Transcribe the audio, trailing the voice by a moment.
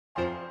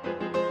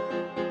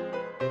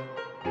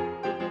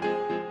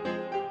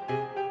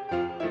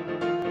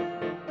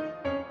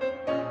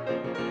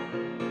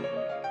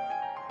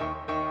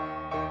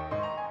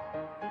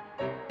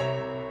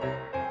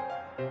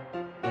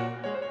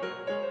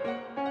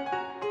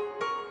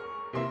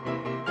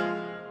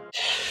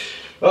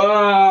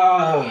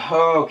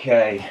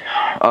Okay.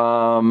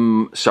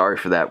 Sorry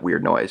for that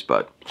weird noise,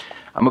 but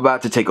I'm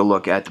about to take a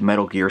look at the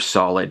Metal Gear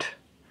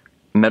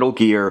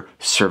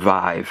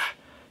Survive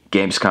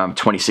Gamescom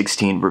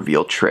 2016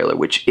 reveal trailer,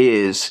 which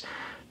is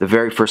the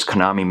very first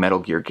Konami Metal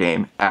Gear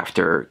game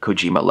after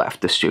Kojima left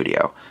the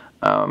studio.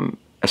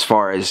 As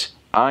far as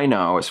I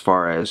know, as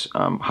far as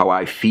how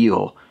I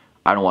feel,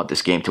 I don't want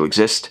this game to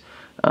exist.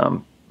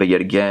 But yet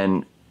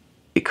again,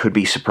 it could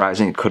be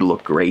surprising. It could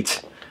look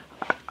great.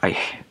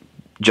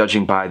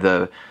 Judging by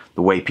the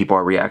way people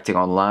are reacting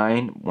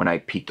online, when I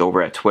peeked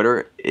over at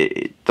Twitter,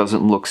 it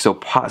doesn't look so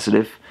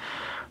positive.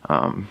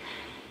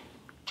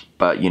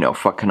 But, you know,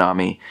 fuck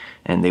Konami,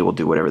 and they will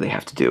do whatever they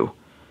have to do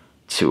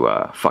to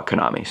fuck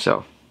Konami.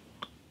 So,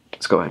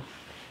 let's go ahead.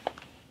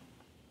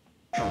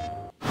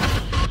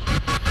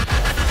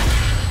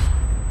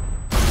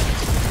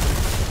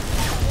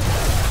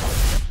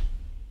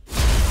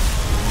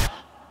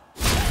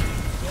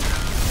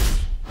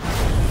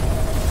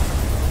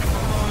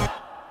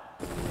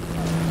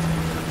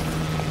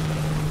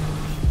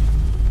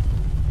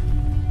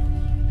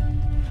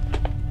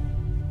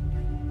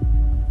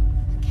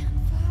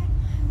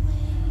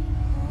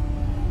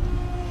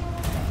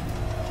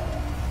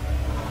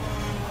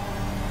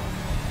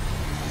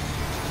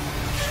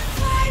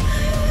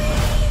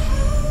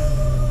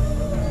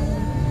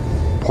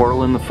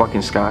 Portal in the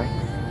fucking sky.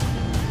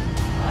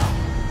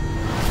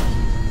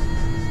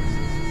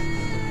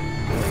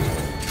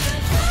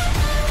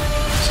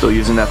 Still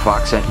using that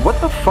Fox engine.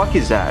 What the fuck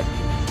is that?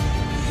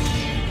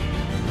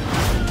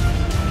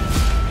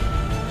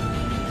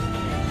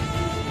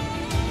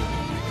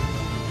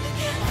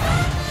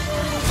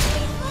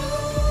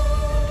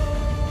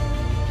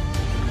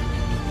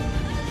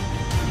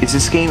 Is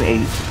this game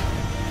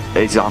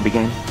a zombie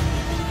game?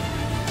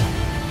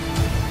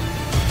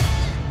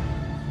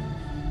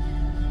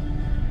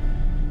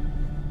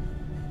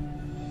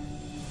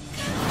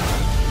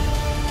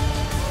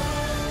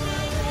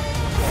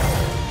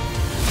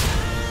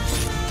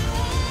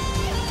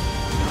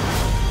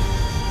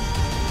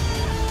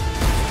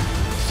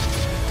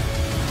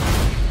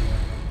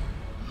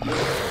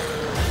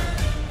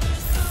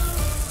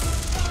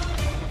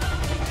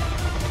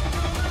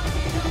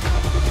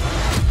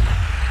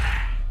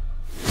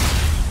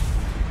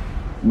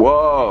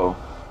 Whoa.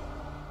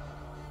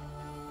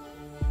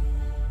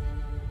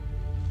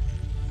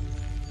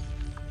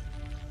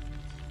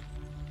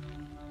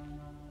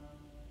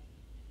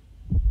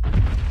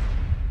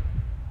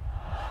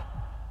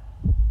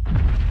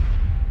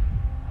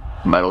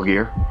 Metal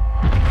Gear.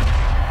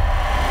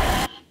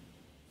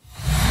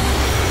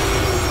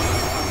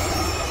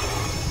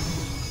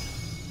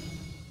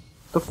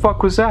 The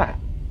fuck was that?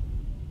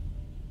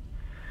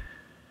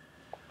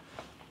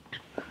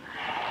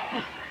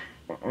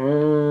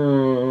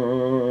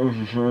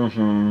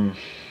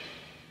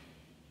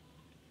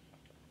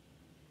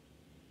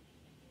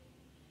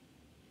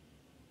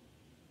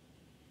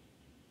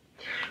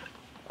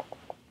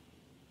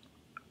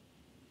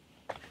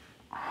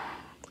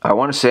 I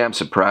want to say I'm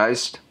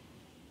surprised.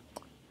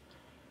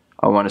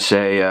 I want to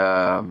say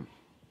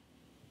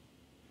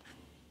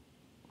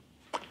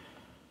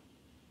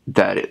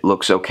that it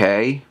looks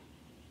okay,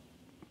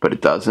 but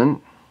it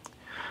doesn't.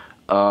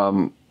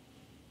 There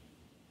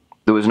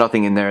was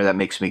nothing in there that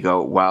makes me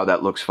go, wow,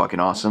 that looks fucking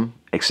awesome,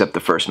 except the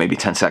first maybe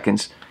 10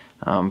 seconds.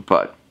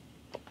 But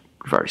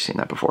we've already seen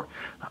that before.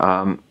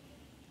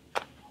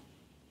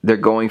 They're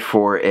going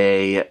for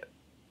a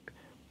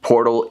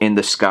portal in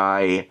the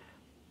sky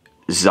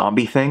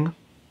zombie thing,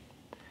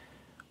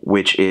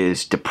 which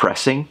is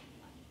depressing.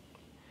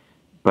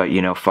 But,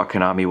 you know, fuck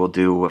Konami will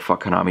do what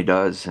fuck Konami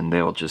does, and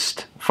they'll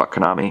just fuck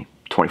Konami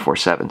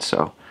 24/7.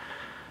 So,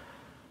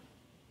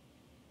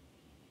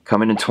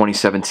 coming in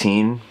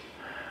 2017,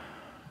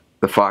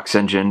 the Fox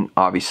engine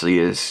obviously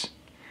is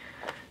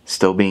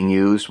still being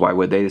used. Why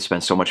would they? They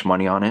spend so much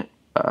money on it.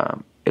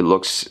 It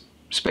looks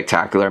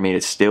spectacular. I mean,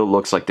 it still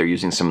looks like they're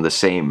using some of the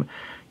same,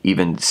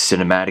 even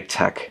cinematic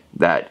tech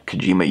that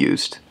Kojima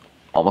used.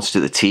 Almost to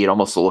the T. It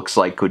almost looks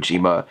like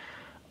Kojima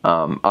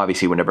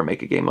obviously would never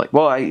make a game like...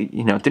 Well,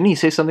 didn't he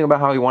say something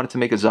about how he wanted to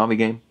make a zombie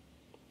game?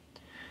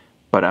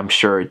 But I'm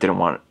sure it didn't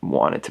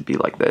want it to be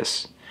like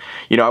this.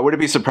 You know, I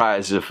wouldn't be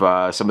surprised if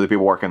some of the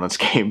people working on this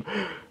game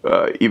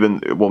even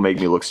will make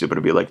me look stupid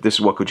and be like, this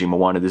is what Kojima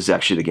wanted. This is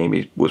actually the game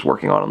he was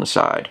working on the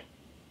side.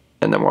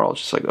 And then we're all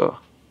just like, oh,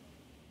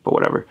 but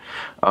whatever.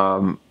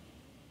 But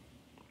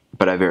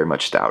I very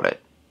much doubt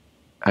it.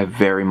 I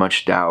very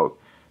much doubt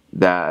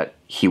that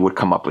he would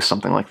come up with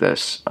something like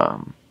this.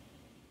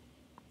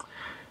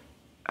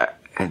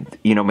 And,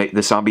 you know,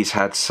 the zombies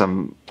had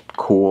some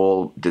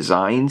cool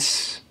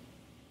designs.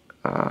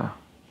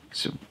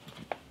 So,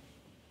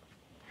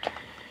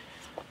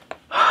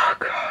 oh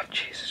God,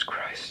 Jesus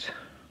Christ.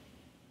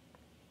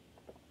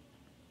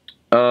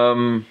 Let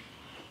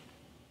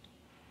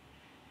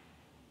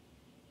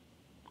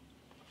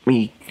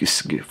me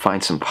just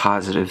find some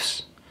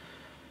positives,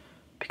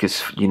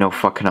 because, you know,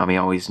 fuck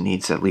Konami always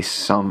needs at least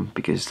some,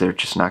 because they're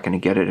just not going to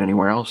get it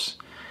anywhere else.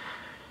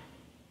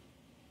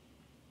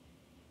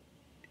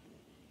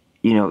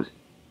 you know,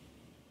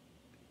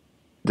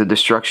 the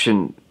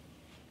destruction.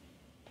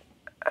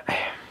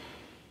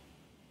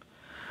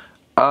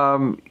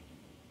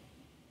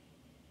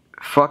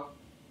 Fuck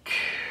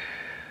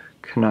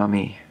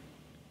Konami.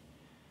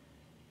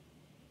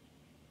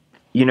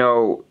 You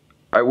know,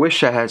 I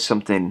wish I had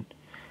something.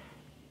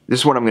 This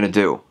is what I'm gonna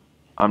do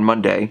on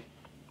Monday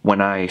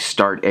when I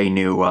start a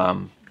new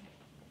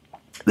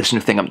this new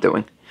thing I'm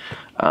doing.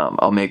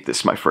 I'll make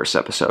this my first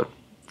episode,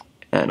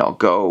 and I'll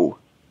go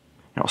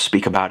and I'll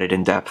speak about it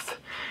in depth,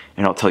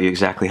 and I'll tell you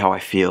exactly how I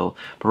feel.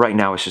 But right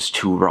now, it's just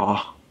too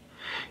raw.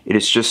 It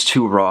is just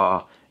too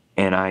raw,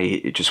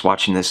 and just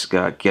watching this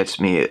gets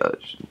me a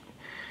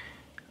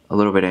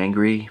little bit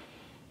angry,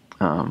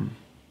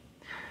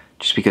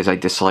 just because I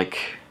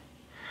dislike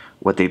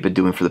what they've been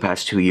doing for the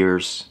past 2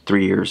 years,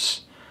 3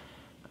 years,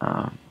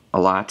 a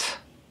lot.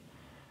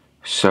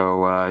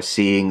 So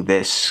seeing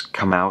this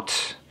come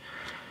out,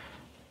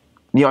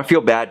 you know, I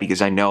feel bad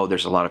because I know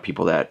there's a lot of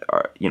people that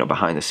are, you know,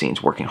 behind the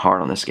scenes working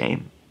hard on this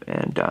game,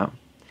 and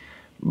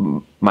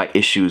my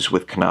issues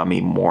with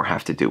Konami more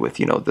have to do with,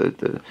 you know,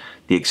 the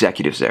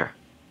executives there.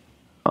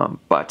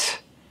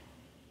 But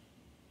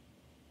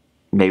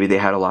maybe they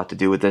had a lot to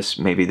do with this.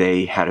 Maybe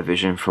they had a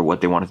vision for what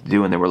they wanted to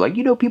do, and they were like,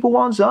 you know, people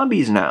want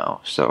zombies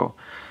now, so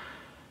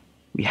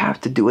we have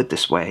to do it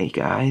this way,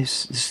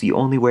 guys. This is the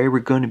only way we're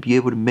going to be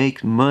able to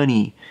make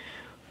money,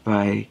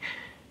 by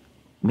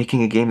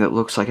making a game that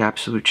looks like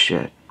absolute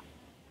shit.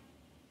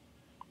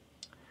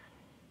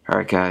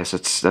 Alright guys,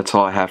 that's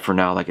all I have for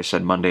now. Like I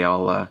said, Monday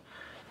I'll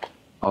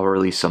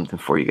release something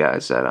for you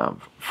guys that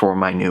for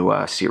my new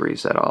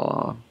series that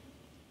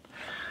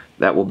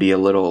that will be a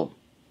little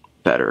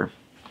better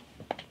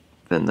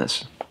than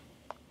this.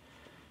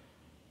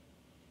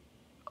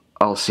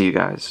 I'll see you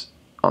guys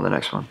on the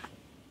next one.